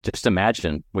just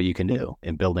imagine what you can do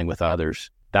in building with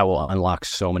others. That will unlock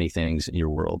so many things in your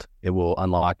world. It will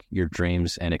unlock your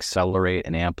dreams and accelerate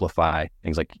and amplify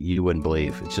things like you wouldn't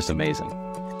believe. It's just amazing.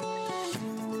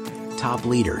 Top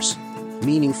leaders,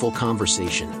 meaningful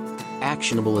conversation,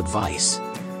 actionable advice,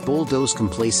 bulldoze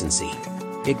complacency,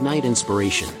 ignite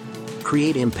inspiration,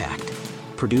 create impact.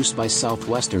 Produced by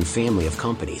Southwestern Family of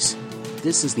Companies.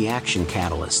 This is the Action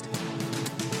Catalyst.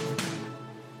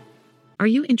 Are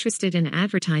you interested in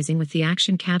advertising with the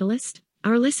Action Catalyst?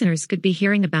 Our listeners could be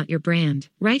hearing about your brand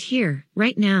right here,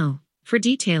 right now. For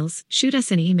details, shoot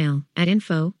us an email at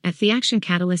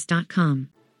info@theactioncatalyst.com.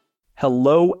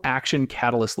 Hello, Action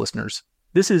Catalyst listeners.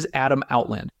 This is Adam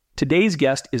Outland. Today's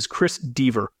guest is Chris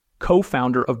Deaver,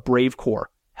 co-founder of Bravecore,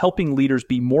 helping leaders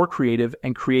be more creative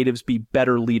and creatives be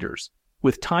better leaders.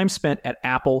 With time spent at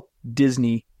Apple,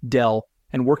 Disney, Dell,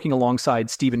 and working alongside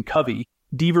Stephen Covey,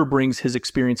 Deaver brings his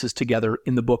experiences together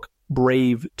in the book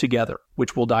Brave Together,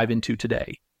 which we'll dive into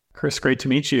today. Chris, great to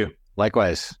meet you.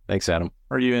 Likewise. Thanks, Adam.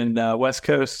 Are you in West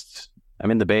Coast?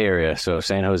 I'm in the Bay Area, so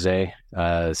San Jose,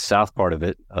 south part of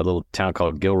it, a little town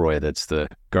called Gilroy that's the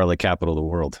garlic capital of the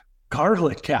world.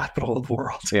 Garlic capital of the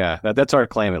world. Yeah, that's our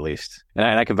claim at least. And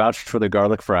I can vouch for the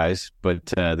garlic fries, but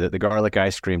the garlic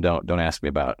ice cream, don't ask me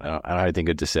about. I don't have anything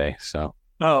good to say. So.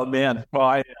 Oh man, well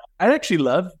I'd actually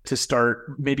love to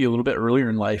start maybe a little bit earlier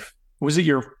in life. Was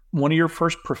it one of your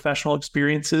first professional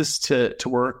experiences to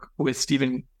work with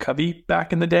Stephen Covey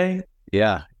back in the day?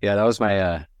 Yeah, that was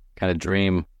my kind of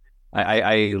dream.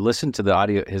 I listened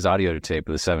to his audio tape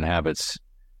of the 7 Habits.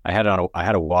 I had a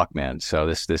Walkman, so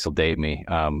this will date me.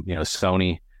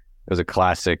 Sony, it was a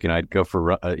classic. I'd go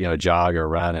for a jog or a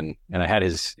run, and I had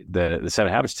the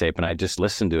 7 Habits tape, and I just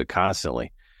listened to it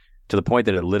constantly to the point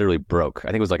that it literally broke. I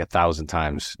think it was like 1,000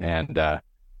 times, and I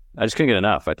just couldn't get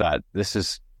enough. I thought this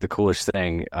is the coolest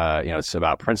thing. It's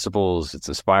about principles, it's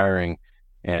inspiring,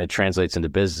 and it translates into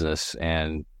business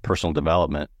and personal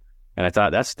development. And I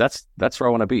thought that's where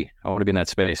I want to be. I want to be in that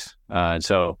space, and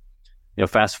so.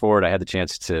 Fast forward, I had the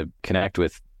chance to connect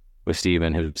with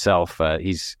Stephen himself. I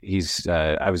was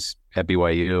at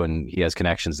BYU, and he has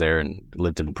connections there and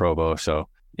lived in Provo. So,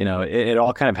 it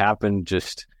all kind of happened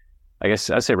just, I guess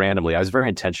I'd say randomly. I was very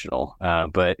intentional,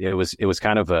 but it was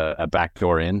kind of a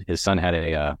backdoor in. His son had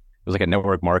it was like a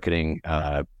network marketing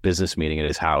business meeting at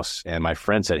his house. And my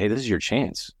friend said, "Hey, this is your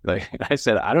chance." Like I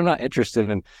said, "I'm not interested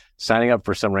in signing up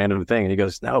for some random thing." And he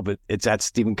goes, "No, but it's at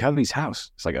Stephen Covey's house."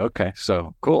 It's like, okay,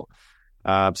 so cool.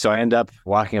 So I end up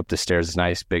walking up the stairs, this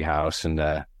nice big house, and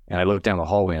I look down the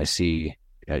hallway and I see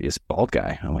this bald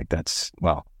guy. I'm like,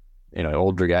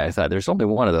 older guy. I thought there's only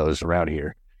one of those around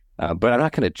here, but I'm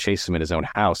not going to chase him in his own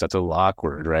house. That's a little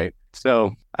awkward, right?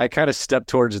 So I kind of step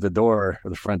towards the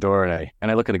front door, and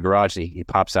I look at the garage. And he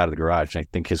pops out of the garage, and I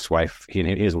think he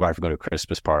and his wife are going to a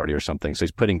Christmas party or something. So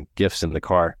he's putting gifts in the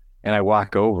car, and I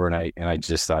walk over, and I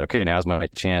just thought, okay, now's my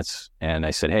chance. And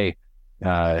I said, "Hey,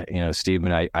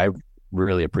 Stephen, I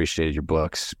really appreciated your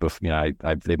books, but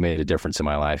they've made a difference in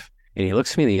my life." And he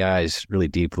looks me in the eyes really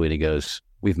deeply, and he goes,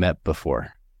 "We've met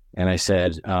before." And I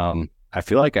said, "I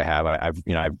feel like I have. I've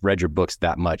read your books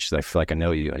that much that I feel like I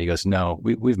know you." And he goes, "No,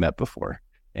 we've met before."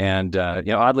 And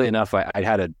oddly enough, I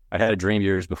had a dream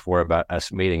years before about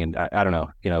us meeting, and I don't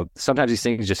know. Sometimes these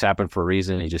things just happen for a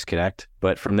reason, and you just connect.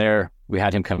 But from there, we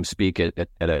had him come speak at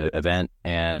an event,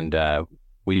 and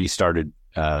we started.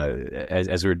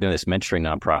 As we were doing this mentoring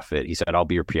nonprofit, he said, "I'll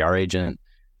be your PR agent."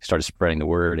 He started spreading the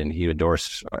word, and he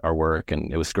endorsed our work,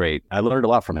 and it was great. I learned a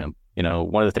lot from him.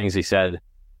 One of the things he said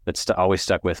that's always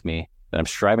stuck with me that I'm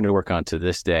striving to work on to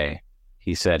this day.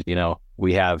 He said,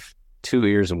 "We have 2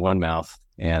 ears and 1 mouth,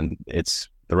 and it's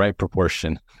the right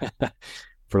proportion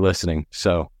for listening."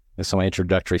 So that's my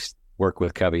introductory work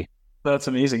with Covey. That's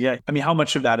amazing. Yeah. I mean, how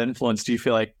much of that influence do you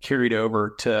feel like carried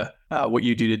over to what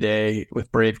you do today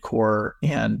with Bravecore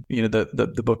and,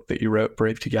 the book that you wrote,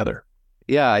 Brave Together?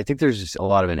 Yeah, I think there's just a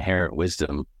lot of inherent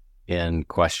wisdom in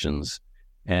questions.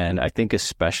 And I think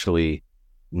especially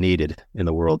needed in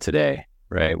the world today,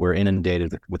 right? We're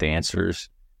inundated with answers.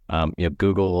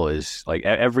 Google is like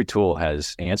every tool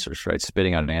has answers, right?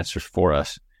 Spitting out answers for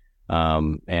us.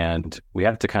 And we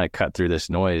have to kind of cut through this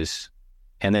noise.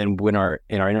 And then in our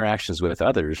interactions with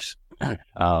others,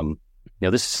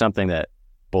 this is something that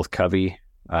both Covey,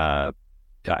 I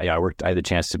had the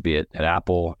chance to be at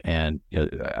Apple, and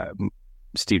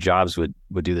Steve Jobs would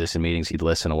do this in meetings. He'd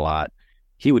listen a lot.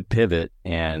 He would pivot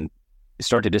and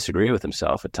start to disagree with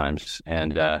himself at times,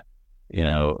 and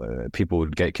people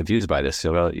would get confused by this.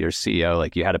 So, well, you're CEO,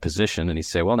 like you had a position, and he'd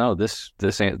say, "Well, no, this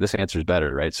answer is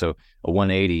better," right? So a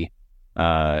 180,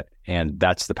 and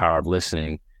that's the power of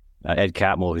listening. Ed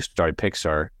Catmull, who started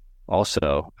Pixar,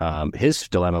 also. His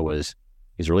dilemma was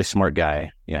he's a really smart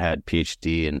guy, had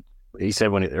PhD, and he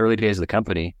said when in the early days of the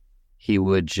company, he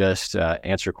would just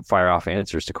fire off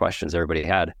answers to questions everybody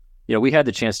had. We had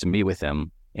the chance to meet with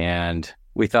him, and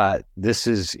we thought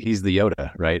he's the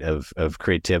Yoda, right, of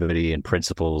creativity and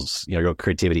principles,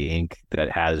 Creativity Inc. that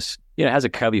has a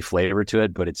Covey flavor to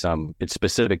it, but it's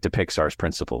specific to Pixar's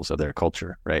principles of their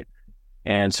culture, right?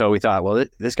 And so we thought, well,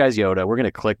 this guy's Yoda. We're going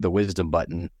to click the wisdom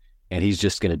button, and he's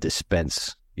just going to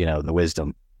dispense, the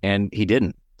wisdom. And he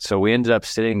didn't. So we ended up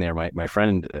sitting there, my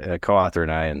friend, co-author,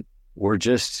 and I, and we're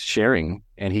just sharing,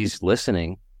 and he's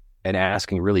listening and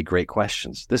asking really great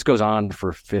questions. This goes on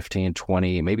for 15,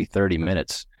 20, maybe 30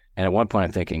 minutes. And at one point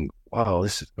I'm thinking, wow,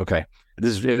 this is okay.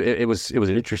 It was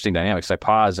an interesting dynamic. So I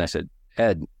paused and I said,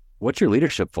 Ed, what's your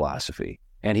leadership philosophy?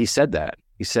 And he said that.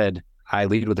 He said, I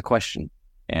lead with a question.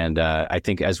 And I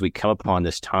think as we come upon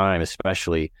this time,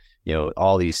 especially,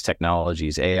 all these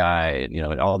technologies, AI,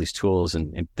 and all these tools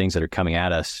and things that are coming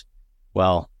at us,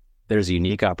 well, there's a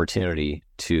unique opportunity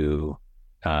to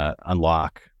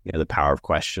unlock the power of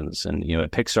questions. And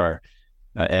at Pixar,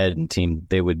 Ed and team,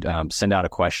 they would send out a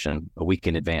question a week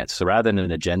in advance. So rather than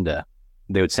an agenda,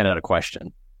 they would send out a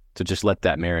question to just let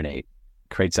that marinate.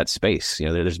 Creates that space.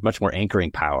 There's much more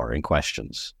anchoring power in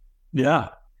questions. Yeah,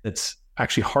 it's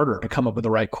actually harder to come up with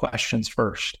the right questions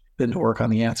first than to work on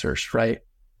the answers, right?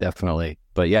 Definitely.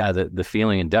 But yeah, the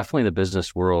feeling, and definitely the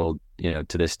business world,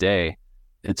 to this day,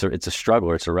 it's a struggle,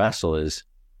 or it's a wrestle, is,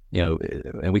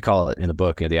 and we call it in the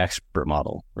book, the expert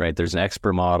model, right? There's an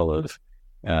expert model of,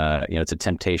 it's a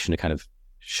temptation to kind of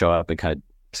show up and kind of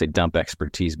say dump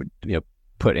expertise, but,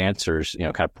 put answers,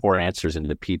 kind of pour answers into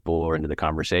the people or into the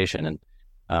conversation. And,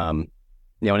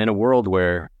 and in a world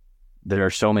where there are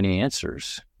so many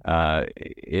answers,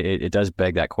 it does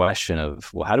beg that question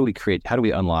of, well, how do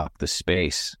we unlock the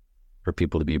space for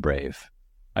people to be brave?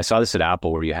 I saw this at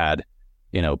Apple, where you had,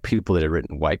 people that had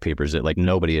written white papers that like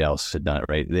nobody else had done it,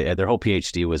 right? Their whole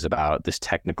PhD was about this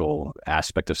technical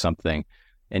aspect of something.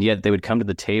 And yet they would come to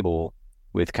the table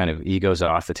with kind of egos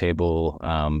off the table,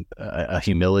 a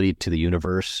humility to the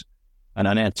universe, an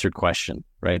unanswered question,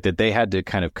 right? That they had to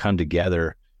kind of come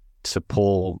together to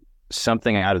pull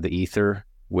something out of the ether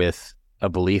with a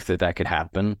belief that could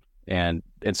happen, and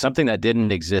something that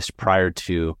didn't exist prior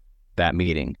to that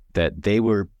meeting, that they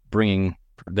were bringing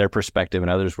their perspective and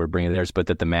others were bringing theirs, but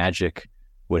that the magic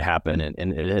would happen.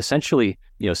 And essentially,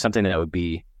 something that would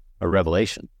be a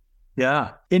revelation.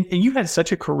 Yeah. And you had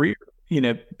such a career,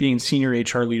 being senior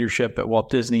HR leadership at Walt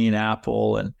Disney and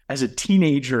Apple. And as a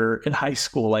teenager in high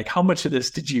school, like how much of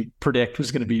this did you predict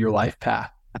was going to be your life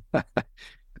path?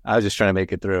 I was just trying to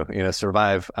make it through,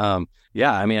 survive.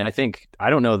 Yeah. I mean, I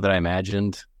don't know that I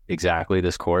imagined exactly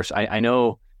this course. I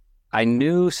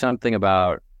knew something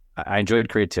about, I enjoyed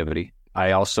creativity.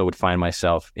 I also would find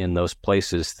myself in those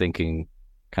places thinking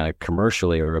kind of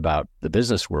commercially or about the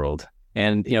business world.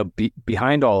 And,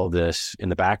 behind all of this in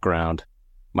the background,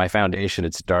 my foundation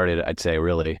had started, I'd say,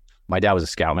 really, my dad was a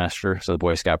scoutmaster, so the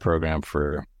Boy Scout program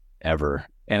forever.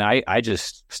 And I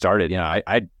just started,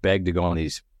 I begged to go on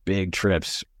these big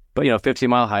trips, but,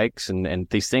 15-mile hikes and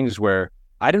these things where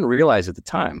I didn't realize at the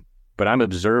time, but I'm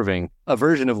observing a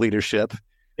version of leadership,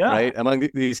 right? Among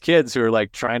these kids who are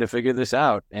like trying to figure this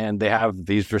out, and they have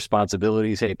these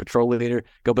responsibilities. Hey, patrol leader,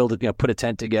 go build put a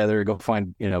tent together, go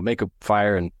find, make a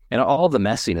fire, and all the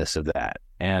messiness of that.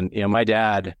 And, my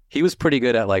dad, he was pretty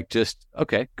good at like, just,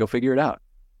 okay, go figure it out.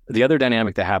 The other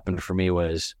dynamic that happened for me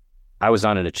was I was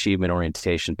on an achievement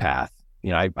orientation path.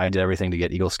 I did everything to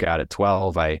get Eagle Scout at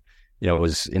 12. I,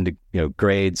 was into,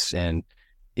 grades, and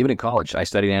even in college, I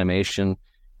studied animation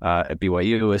at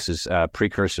BYU. This is a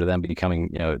precursor to them becoming,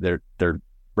 they're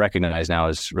recognized now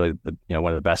as really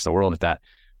one of the best in the world at that.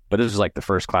 But this was like the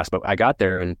first class. But I got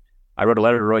there and I wrote a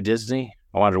letter to Roy Disney.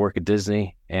 I wanted to work at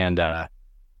Disney, and I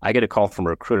get a call from a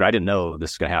recruiter. I didn't know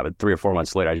this was going to happen. 3 or 4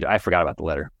 months later, I forgot about the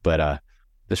letter. But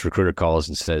this recruiter calls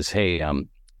and says, "Hey,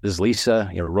 this is Lisa.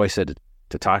 Roy said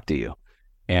to talk to you."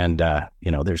 And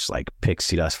there's like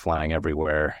pixie dust flying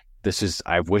everywhere.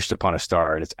 I've wished upon a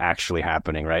star, and it's actually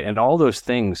happening, right? And all those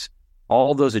things,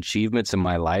 all those achievements in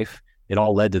my life, it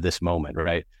all led to this moment,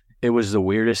 right? It was the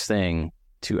weirdest thing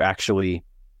to actually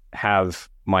have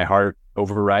my heart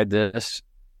override this,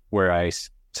 where I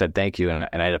said thank you, and I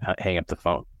ended up hanging up the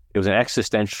phone. It was an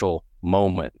existential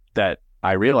moment that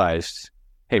I realized,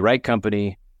 hey, right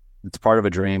company, it's part of a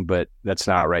dream, but that's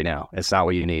not right now. It's not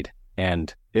what you need.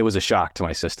 And it was a shock to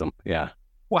my system. Yeah.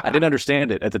 Wow. I didn't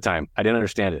understand it at the time. I didn't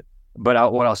understand it.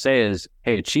 But what I'll say is,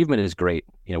 hey, achievement is great.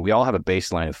 We all have a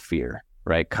baseline of fear,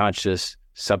 right? Conscious,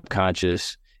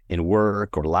 subconscious, in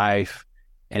work or life.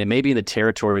 And it may be in the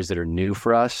territories that are new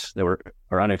for us, that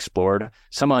are unexplored,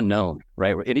 some unknown,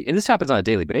 right? And this happens on a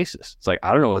daily basis. It's like,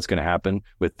 I don't know what's going to happen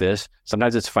with this.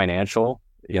 Sometimes it's financial.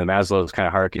 Maslow's kind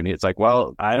of hierarchy. It's like,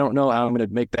 well, I don't know how I'm going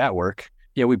to make that work.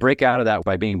 We break out of that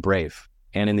by being brave.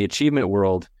 And in the achievement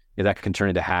world, that can turn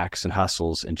into hacks and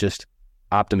hustles and just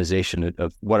optimization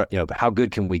of what, how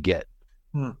good can we get?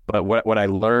 But what I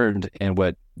learned and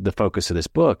what the focus of this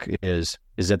book is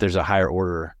that there's a higher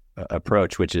order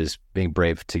approach, which is being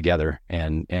brave together.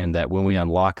 And that when we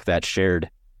unlock that shared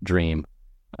dream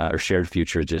or shared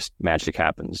future, just magic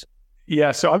happens.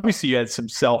 Yeah. So obviously you had some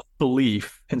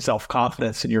self-belief and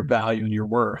self-confidence in your value and your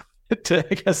worth to,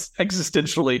 I guess,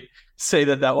 existentially say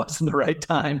that wasn't the right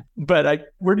time.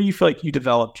 But where do you feel like you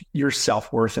developed your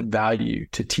self-worth and value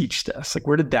to teach this? Like,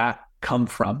 where did that come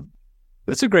from?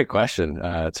 That's a great question.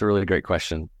 It's a really great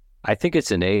question. I think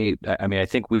it's innate. I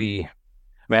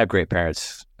have great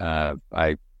parents.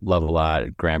 I love a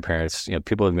lot. Grandparents,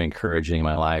 people have been encouraging in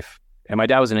my life. And my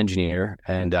dad was an engineer.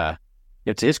 And to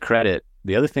his credit,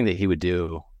 the other thing that he would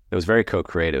do, it was very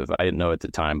co-creative. I didn't know at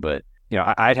the time, but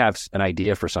I'd have an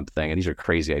idea for something, and these are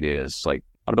crazy ideas. Like,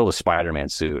 I want to build a Spider-Man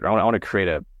suit, or I want to create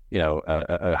a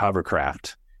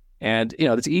hovercraft. And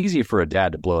it's easy for a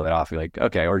dad to blow that off. You're like,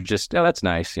 okay, or just, that's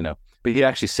nice, But he'd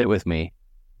actually sit with me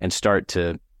and start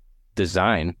to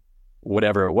design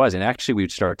whatever it was. And actually,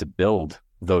 we'd start to build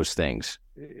those things.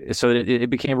 So it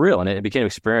became real, and it became an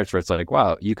experience where it's like,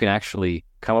 wow, you can actually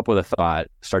come up with a thought,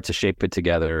 start to shape it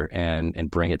together, and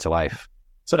bring it to life.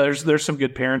 So there's some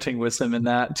good parenting wisdom in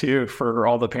that too, for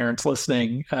all the parents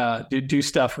listening. Do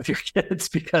stuff with your kids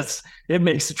because it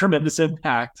makes a tremendous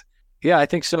impact. Yeah, I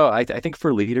think so. I think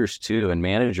for leaders too and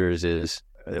managers is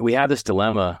we have this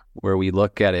dilemma where we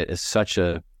look at it as such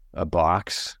a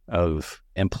box of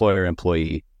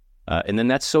employer-employee. And then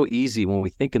that's so easy when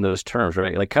we think in those terms,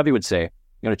 right? Like Covey would say,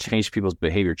 to change people's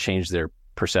behavior, change their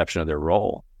perception of their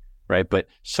role, right? But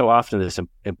so often this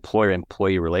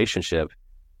employer-employee relationship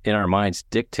in our minds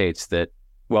dictates that,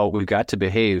 well, we've got to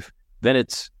behave. Then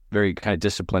it's very kind of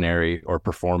disciplinary or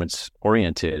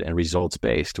performance-oriented and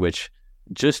results-based, which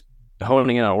just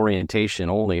honing in on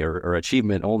orientation only or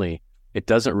achievement only, it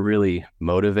doesn't really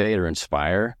motivate or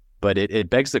inspire. But it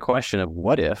begs the question of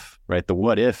what if, right? The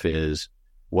what if is,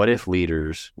 what if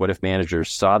leaders, what if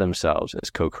managers saw themselves as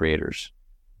co-creators?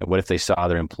 And what if they saw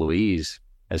their employees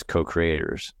as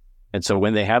co-creators? And so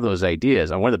when they have those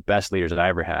ideas, and one of the best leaders that I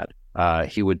ever had,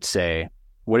 he would say,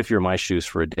 what if you're in my shoes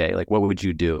for a day? Like, what would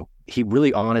you do? He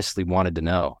really honestly wanted to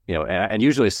know, and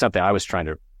usually it's something I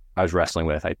was wrestling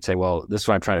with. I'd say, well, this is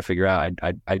what I'm trying to figure out.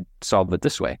 I'd solve it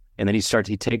this way. And then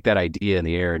he'd take that idea in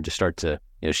the air and just start to,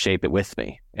 shape it with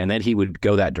me. And then he would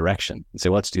go that direction and say,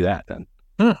 well, let's do that then.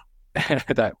 And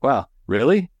I thought, wow,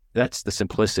 really? That's the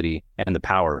simplicity and the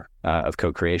power of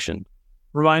co-creation.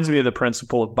 Reminds me of the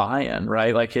principle of buy-in,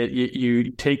 right? Like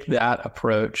you take that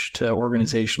approach to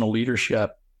organizational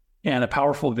leadership, and a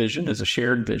powerful vision is a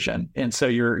shared vision. And so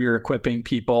you're equipping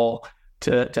people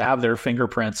to have their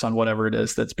fingerprints on whatever it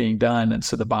is that's being done. And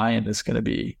so the buy-in is going to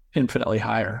be infinitely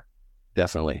higher.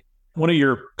 Definitely. One of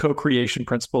your co-creation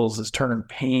principles is turn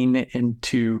pain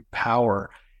into power.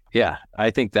 Yeah,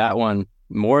 I think that one,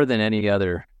 more than any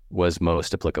other, was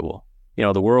most applicable.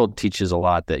 The world teaches a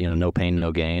lot that, no pain,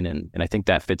 no gain. And I think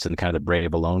that fits in kind of the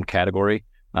brave alone category.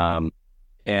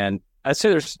 And I'd say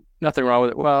there's nothing wrong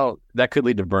with it. Well, that could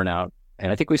lead to burnout. And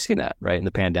I think we've seen that, right, in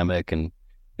the pandemic and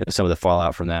some of the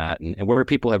fallout from that and where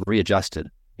people have readjusted,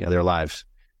 their lives.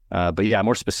 But yeah,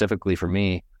 more specifically for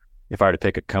me, if I were to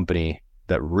pick a company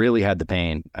that really had the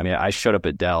pain, I showed up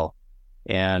at Dell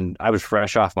and I was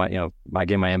fresh off my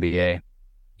getting my MBA,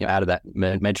 out of that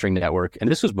mentoring network. And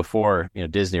this was before,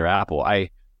 Disney or Apple.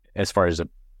 As far as a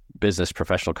business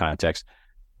professional context,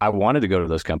 I wanted to go to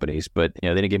those companies, but,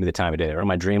 they didn't give me the time of day. They were on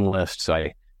my dream list. So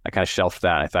I kind of shelved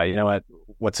that. I thought,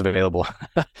 what's available?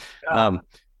 And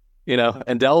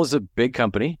Dell was a big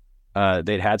company.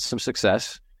 They'd had some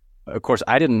success. Of course,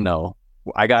 I didn't know.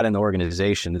 I got in the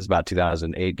organization. This is about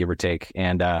 2008, give or take.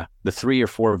 And the 3 or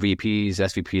 4 VPs,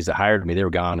 SVPs that hired me, they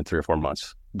were gone in 3 or 4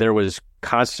 months. There was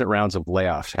constant rounds of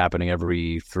layoffs happening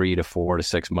every 3 to 4 to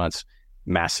 6 months,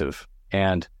 massive.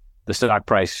 And the stock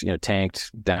price,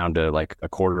 tanked down to like a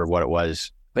quarter of what it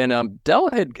was. And Dell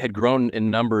had grown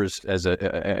in numbers as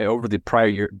over the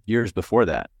prior years before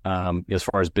that, as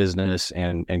far as business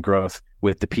and growth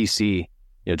with the PC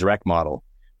direct model.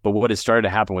 But what had started to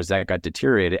happen was that got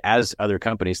deteriorated as other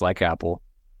companies like Apple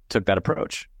took that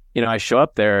approach. I show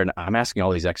up there and I'm asking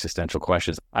all these existential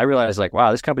questions. I realized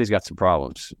wow, this company's got some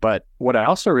problems. But what I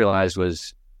also realized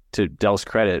was, to Dell's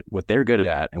credit, what they're good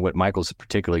at and what Michael's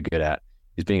particularly good at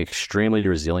is being extremely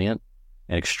resilient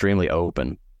and extremely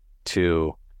open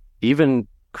to even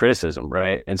criticism,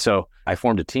 right? And so I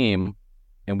formed a team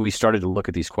and we started to look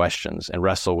at these questions and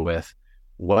wrestle with,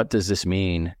 what does this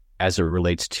mean as it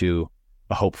relates to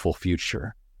a hopeful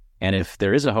future? And if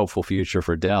there is a hopeful future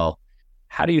for Dell,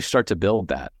 how do you start to build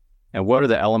that? And what are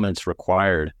the elements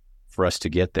required for us to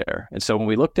get there? And so when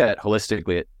we looked at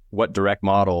holistically at what direct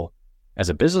model as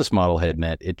a business model had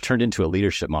meant, it turned into a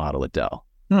leadership model at Dell.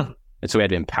 And so we had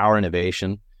to empower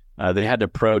innovation. They had to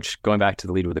approach, going back to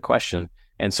the lead with the question.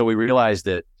 And so we realized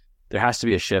that there has to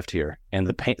be a shift here. And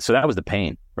the pain, so that was the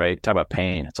pain, right? Talk about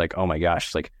pain. It's like, oh my gosh,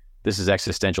 it's like, this is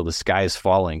existential. The sky is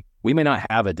falling. We may not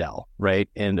have a Dell, right,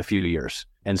 in a few years.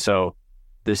 And so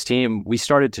this team, we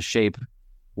started to shape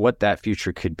what that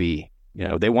future could be. You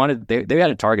know, they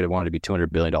had a target of wanting to be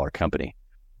 $200 billion company.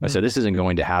 I said, this isn't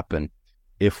going to happen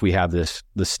if we have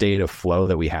the state of flow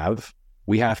that we have.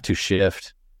 We have to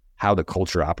shift how the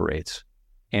culture operates.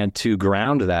 And to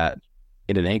ground that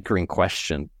in an anchoring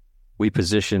question, we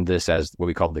positioned this as what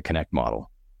we called the connect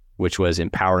model, which was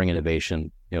empowering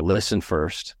innovation, listen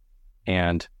first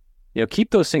and,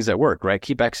 keep those things that work, right?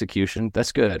 Keep execution.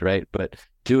 That's good, right? But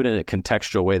do it in a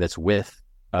contextual way that's with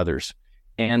others.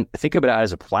 And think about it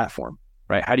as a platform,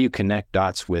 right? How do you connect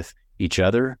dots with each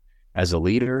other as a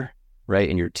leader, right?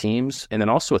 In your teams, and then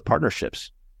also with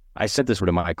partnerships. I sent this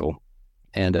to Michael,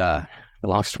 and the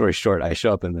long story short, I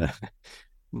show up in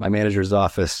my manager's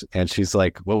office, and she's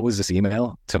like, "What was this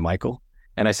email to Michael?"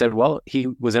 And I said, "Well, he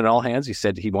was in all hands. He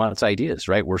said he wants ideas,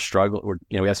 right? We're struggling.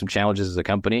 We have some challenges as a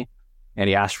company, and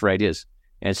he asked for ideas."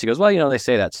 And she goes, "Well, they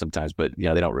say that sometimes, but they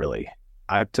don't really."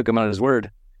 I took him on his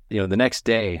word. The next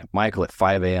day, Michael at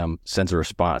 5 a.m. sends a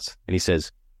response, and he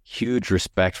says, "Huge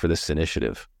respect for this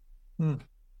initiative.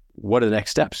 What are the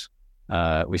next steps?"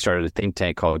 We started a think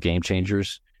tank called Game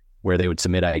Changers, where they would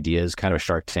submit ideas, kind of a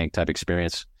Shark Tank type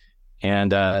experience.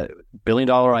 And $1 billion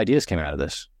ideas came out of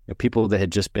this. People that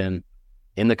had just been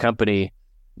in the company,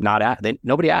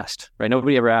 nobody asked, right?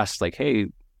 Nobody ever asked, like, "Hey,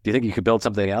 do you think you could build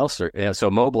something else?" Or so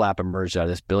a mobile app emerged out of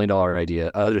this $1 billion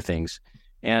idea, other things.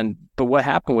 But what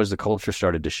happened was the culture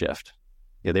started to shift.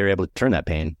 They were able to turn that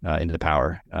pain into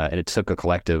power, and it took a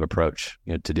collective approach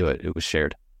to do it. It was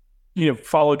shared.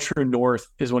 Follow true north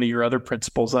is one of your other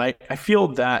principles. I feel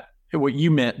that what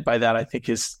you meant by that, I think,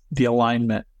 is the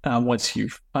alignment once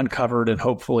you've uncovered and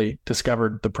hopefully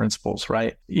discovered the principles,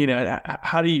 right?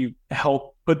 How do you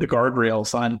help put the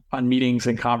guardrails on meetings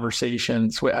and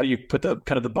conversations? How do you put the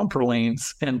kind of the bumper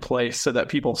lanes in place so that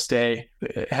people stay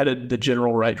headed the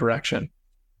general right direction?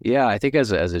 Yeah, I think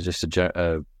as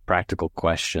a practical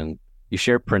question, you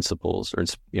share principles, or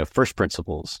first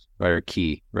principles, right, are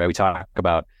key, right? We talk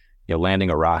about landing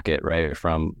a rocket, right,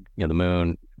 from the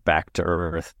moon back to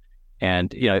Earth.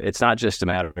 And, it's not just a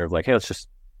matter of like, hey, let's just,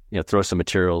 throw some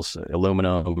materials,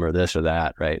 aluminum or this or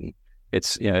that, right? And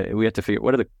it's, we have to figure,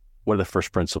 what are the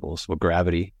first principles? Well,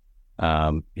 gravity,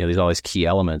 these are all these key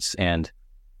elements. And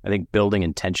I think building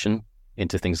intention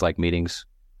into things like meetings,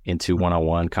 into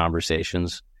one-on-one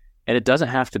conversations. And it doesn't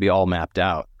have to be all mapped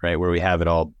out, right? Where we have it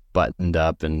all buttoned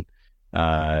up and,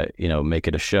 make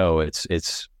it a show.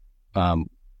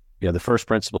 The first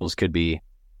principles could be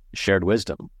shared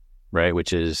wisdom, right?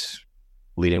 Which is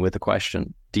leading with the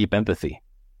question, deep empathy,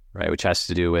 right? Which has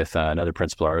to do with another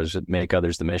principle, ours, make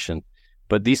others the mission.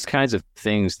 But these kinds of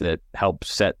things that help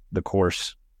set the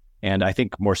course. And I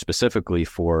think more specifically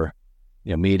for,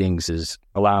 meetings is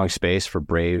allowing space for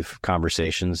brave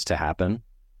conversations to happen,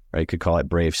 right? You could call it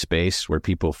brave space, where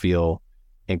people feel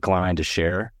inclined to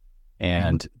share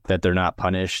and that they're not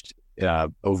punished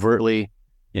overtly,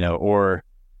 or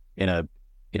in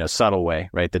a subtle way,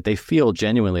 right? That they feel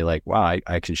genuinely like, wow,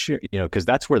 I can share, because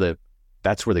that's where the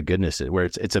goodness is, where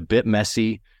it's a bit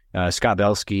messy. Scott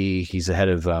Belsky, he's the head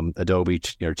of Adobe,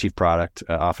 chief product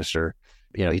officer.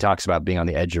 He talks about being on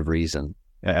the edge of reason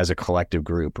as a collective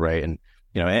group, right? And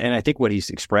and I think what he's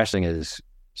expressing is,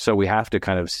 so we have to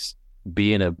kind of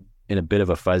be in a bit of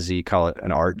a fuzzy, call it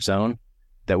an art zone,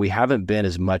 that we haven't been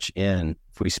as much in,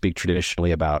 if we speak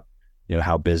traditionally about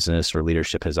how business or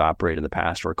leadership has operated in the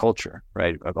past, or culture,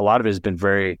 right? A lot of it has been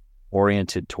very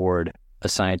oriented toward a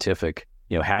scientific,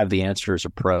 have the answers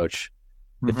approach,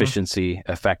 efficiency,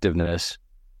 effectiveness.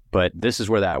 But this is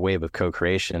where that wave of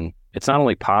co-creation, it's not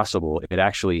only possible, it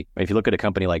actually, if you look at a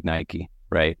company like Nike,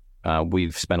 right?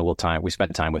 We spent time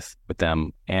with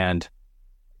them, and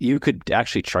you could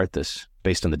actually chart this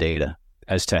based on the data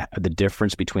as to the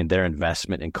difference between their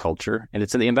investment in culture. And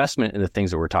it's in the investment in the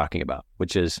things that we're talking about,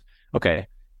 which is, okay,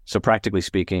 so practically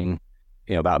speaking,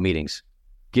 about meetings,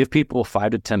 give people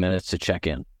 5 to 10 minutes to check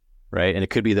in, right? And it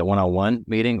could be that one-on-one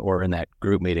meeting or in that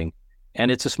group meeting,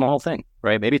 And it's a small thing,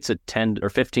 right? Maybe it's a 10 or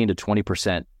 15 to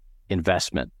 20%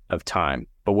 investment of time.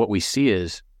 But what we see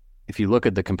is, if you look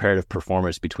at the comparative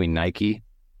performance between Nike,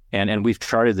 and we've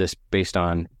charted this based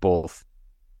on both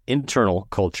internal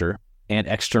culture and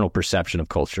external perception of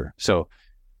culture. So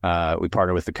we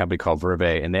partner with a company called Verve,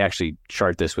 and they actually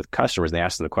chart this with customers. And they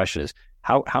ask them the question is,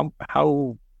 how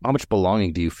much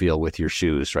belonging do you feel with your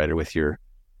shoes, right, or with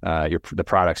the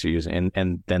products you're using,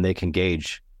 and then they can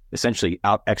gauge essentially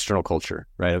external culture,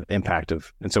 right, of impact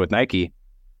of. And so with Nike,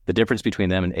 the difference between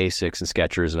them and Asics and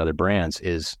Skechers and other brands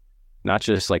is not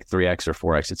just like 3x or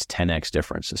 4x, it's 10x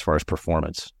difference as far as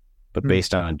performance, but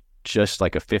based on just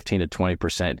like a 15 to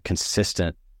 20%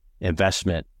 consistent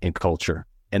investment in culture.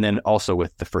 And then also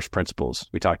with the first principles,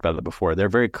 we talked about it before. They're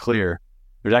very clear.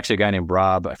 There's actually a guy named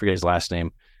Rob, I forget his last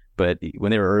name, but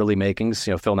when they were early makings,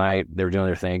 Phil Knight, they were doing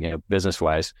their thing,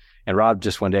 business-wise. And Rob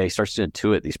just one day starts to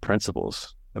intuit these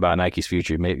principles about Nike's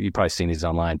future. You've probably seen these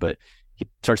online, but he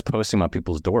starts posting them on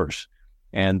people's doors.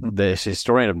 And the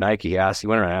historian of Nike, he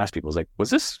went around and asked people, was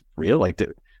this real?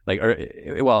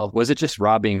 Was it just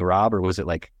Rob being Rob, or was it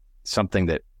like something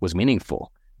that was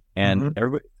meaningful? And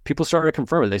people started to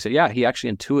confirm it. They said, yeah, he actually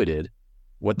intuited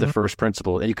what the first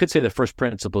principle, and you could say the first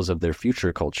principles of their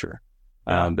future culture.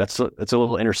 That's a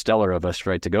little interstellar of us,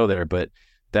 right, to go there. But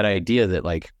that idea that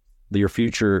like your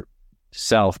future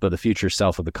self, but the future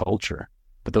self of the culture,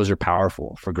 but those are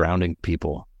powerful for grounding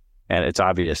people. And it's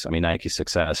obvious. I mean, Nike's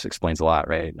success explains a lot,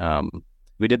 right?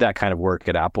 We did that kind of work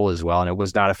at Apple as well, and it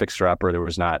was not a fixer-upper. There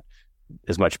was not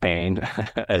as much pain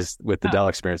as with the Dell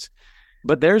experience.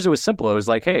 But theirs, it was simple. It was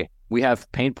like, hey, we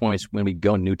have pain points when we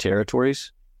go in new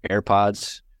territories,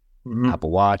 AirPods, Apple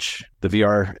Watch, the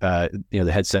VR,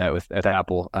 the headset at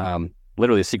Apple.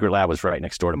 Literally, the secret lab was right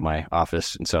next door to my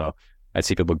office. And so I'd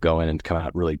see people go in and come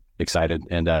out really excited.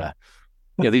 And,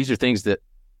 these are things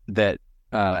that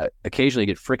occasionally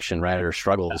get friction, right, or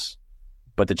struggles.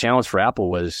 But the challenge for Apple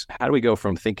was, how do we go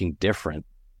from thinking different?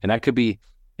 And that could be,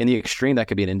 in the extreme, that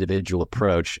could be an individual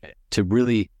approach to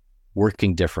really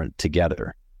working different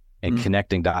together and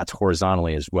connecting dots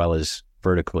horizontally as well as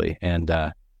vertically. And,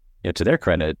 to their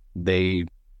credit, they,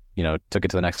 took it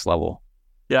to the next level.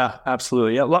 Yeah,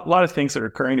 absolutely. Yeah, a lot of things that are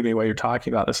occurring to me while you're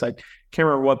talking about this. I can't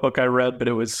remember what book I read, but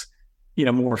it was,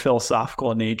 more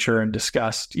philosophical in nature, and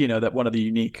discussed, that one of the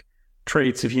unique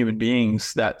traits of human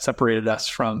beings that separated us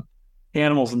from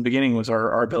animals in the beginning was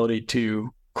our ability to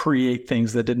create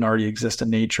things that didn't already exist in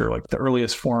nature. Like the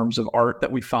earliest forms of art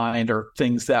that we find are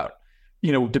things that,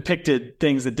 depicted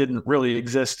things that didn't really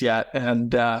exist yet.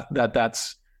 And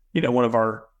that's, one of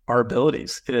our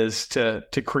abilities is to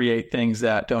create things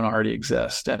that don't already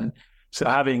exist. And so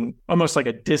having almost like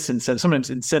a disincentive, sometimes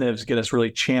incentives get us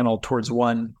really channeled towards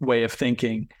one way of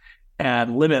thinking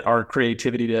and limit our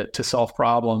creativity to solve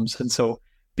problems. And so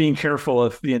being careful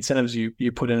of the incentives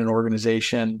you put in an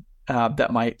organization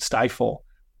that might stifle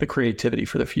the creativity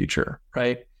for the future,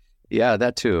 right? Yeah,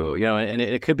 that too. And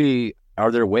it could be,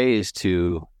 are there ways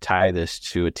to tie this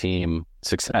to a team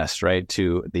success, right?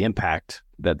 To the impact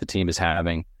that the team is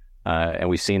having. And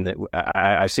we've seen that,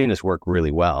 I've seen this work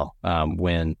really well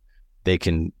when they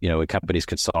can, companies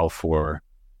can solve for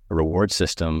a reward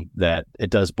system that it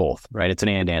does both, right? It's an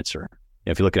and answer.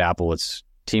 If you look at Apple, it's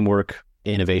teamwork,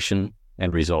 innovation,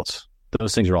 and results.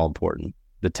 Those things are all important.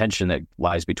 The tension that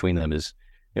lies between them is,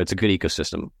 it's a good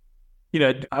ecosystem.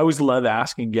 I always love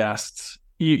asking guests,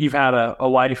 you've had a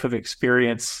life of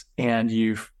experience, and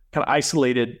you've kind of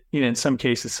isolated, in some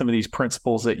cases, some of these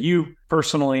principles that you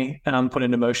personally put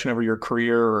into motion over your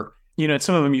career, or,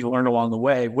 some of them you learned along the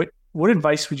way. What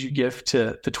advice would you give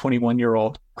to the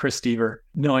 21-year-old Chris Deaver,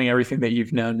 knowing everything that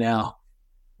you've known now?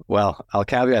 Well, I'll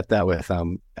caveat that with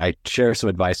I share some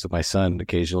advice with my son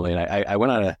occasionally, and I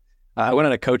went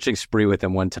on a coaching spree with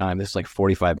him one time. This is like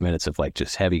 45 minutes of like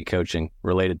just heavy coaching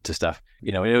related to stuff.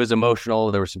 It was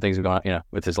emotional. There were some things going on,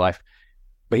 with his life,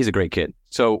 but he's a great kid.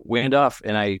 So we end off,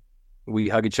 and we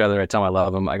hug each other. I tell him I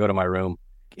love him. I go to my room.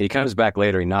 He comes back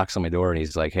later. He knocks on my door, and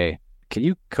he's like, "Hey, can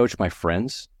you coach my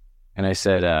friends?" And I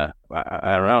said, I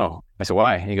don't know. I said,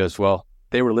 why? And he goes, well,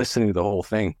 they were listening to the whole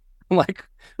thing. I'm like,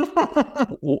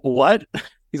 what?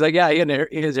 He's like, yeah, he had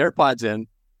his AirPods in,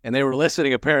 and they were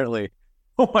listening apparently.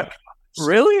 Oh my gosh.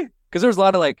 Really? Because there was a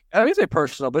lot of like, I mean, say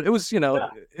personal, but it was,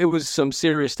 it was some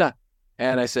serious stuff.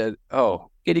 And I said, oh,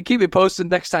 can you keep me posted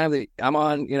next time that I'm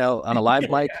on, on a live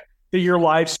mic? You're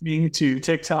live streaming to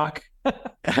TikTok.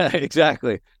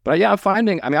 Exactly. But yeah, I'm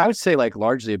finding, I would say like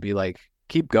largely it'd be like,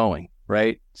 keep going,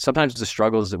 right? Sometimes the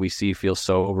struggles that we see feel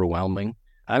so overwhelming.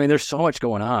 There's so much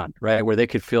going on, right? Where they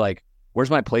could feel like, where's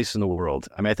my place in the world?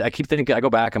 I keep thinking, I go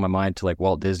back in my mind to like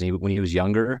Walt Disney when he was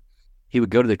younger. He would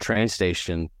go to the train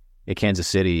station in Kansas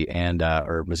City and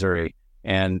or Missouri,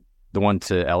 and the one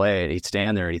to LA. He'd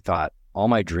stand there and he thought, all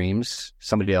my dreams,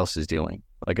 somebody else is doing.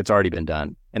 Like it's already been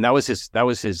done. And that was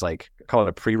his like, call it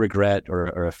a pre-regret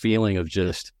or a feeling of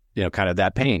just, kind of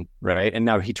that pain, right? And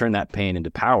now he turned that pain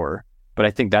into power. But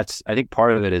I think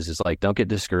part of it is like, don't get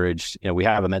discouraged. We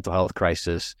have a mental health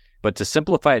crisis, but to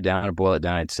simplify it down and boil it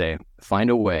down, I'd say find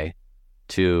a way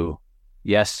to,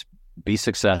 yes, be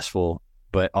successful,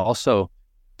 but also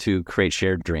to create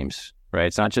shared dreams, right?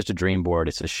 It's not just a dream board,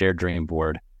 it's a shared dream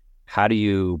board. How do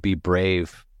you be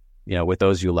brave, with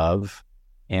those you love?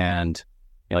 And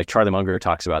like Charlie Munger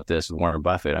talks about this with Warren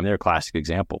Buffett. I mean, they're a classic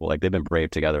example. Like they've been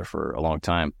brave together for a long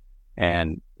time.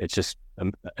 And it's just,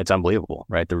 it's unbelievable,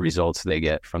 right? The results they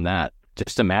get from that.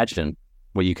 Just imagine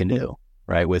what you can do,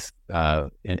 right? With,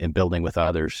 in building with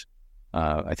others.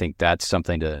 I think that's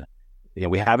something to,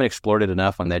 we haven't explored it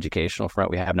enough on the educational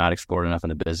front. We have not explored enough on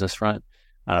the business front.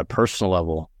 On a personal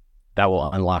level, that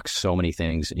will unlock so many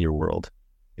things in your world.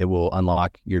 It will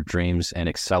unlock your dreams and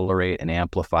accelerate and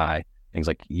amplify things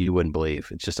like you wouldn't believe.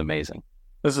 It's just amazing.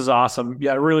 This is awesome.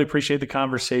 Yeah, I really appreciate the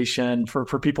conversation.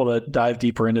 For people to dive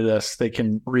deeper into this, they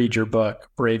can read your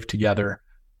book, Brave Together,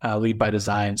 Lead by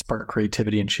Design, Spark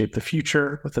Creativity and Shape the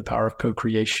Future with the Power of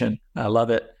Co-Creation. I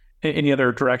love it. Any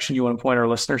other direction you want to point our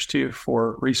listeners to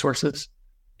for resources?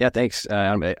 Yeah, thanks.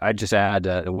 I just add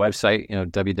a website,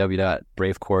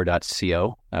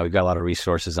 www.bravecore.co. We've got a lot of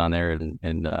resources on there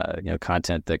and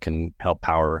content that can help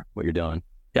power what you're doing.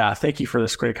 Yeah, thank you for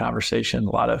this great conversation.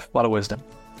 A lot of wisdom.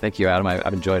 Thank you, Adam.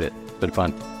 I've enjoyed it. It's been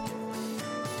fun.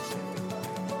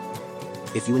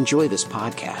 If you enjoy this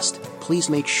podcast, please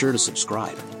make sure to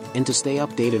subscribe. And to stay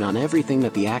updated on everything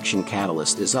that the Action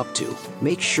Catalyst is up to,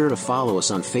 make sure to follow us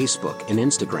on Facebook and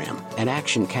Instagram at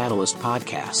Action Catalyst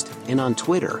Podcast and on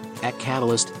Twitter at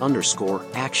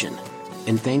Catalyst_Action.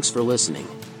 And thanks for listening.